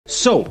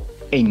So,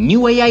 a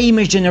new AI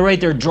image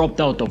generator dropped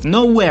out of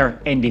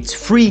nowhere, and it's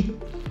free,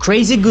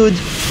 crazy good,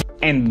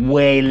 and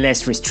way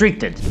less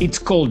restricted. It's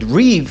called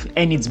Reve,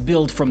 and it's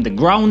built from the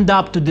ground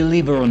up to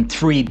deliver on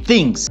three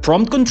things: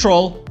 prompt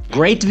control,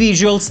 great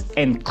visuals,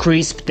 and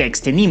crisp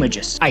text and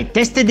images. I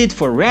tested it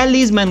for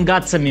realism and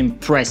got some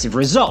impressive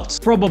results.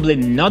 Probably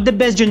not the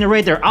best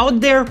generator out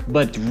there,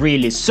 but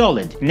really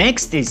solid.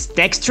 Next is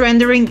text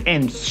rendering,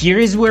 and here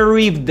is where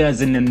Reve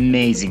does an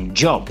amazing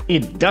job.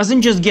 It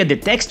doesn't just get the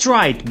text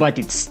right, but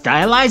it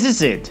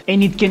stylizes it,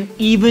 and it can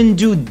even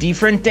do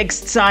different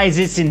text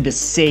sizes in the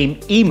same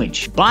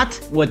image. But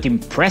what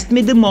impressed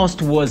me the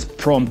most was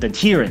prompt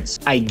adherence.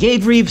 I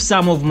gave Reve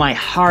some of my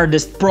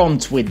hardest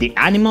prompts with the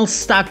animals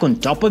stuck on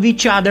top of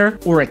each other,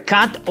 or a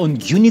cat on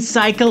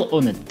unicycle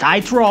on a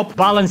tight rope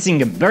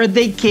balancing a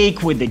birthday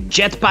cake with a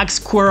jetpack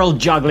squirrel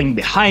juggling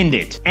behind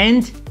it.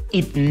 And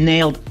it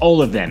nailed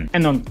all of them.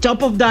 And on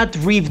top of that,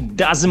 Reve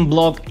doesn't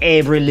block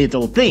every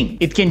little thing.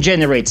 It can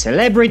generate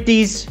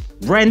celebrities,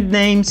 brand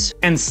names,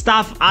 and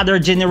stuff other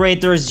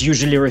generators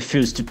usually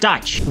refuse to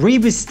touch.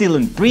 Reve is still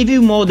in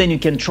preview mode, and you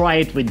can try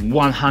it with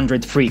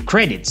 100 free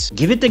credits.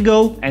 Give it a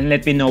go and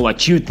let me know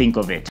what you think of it.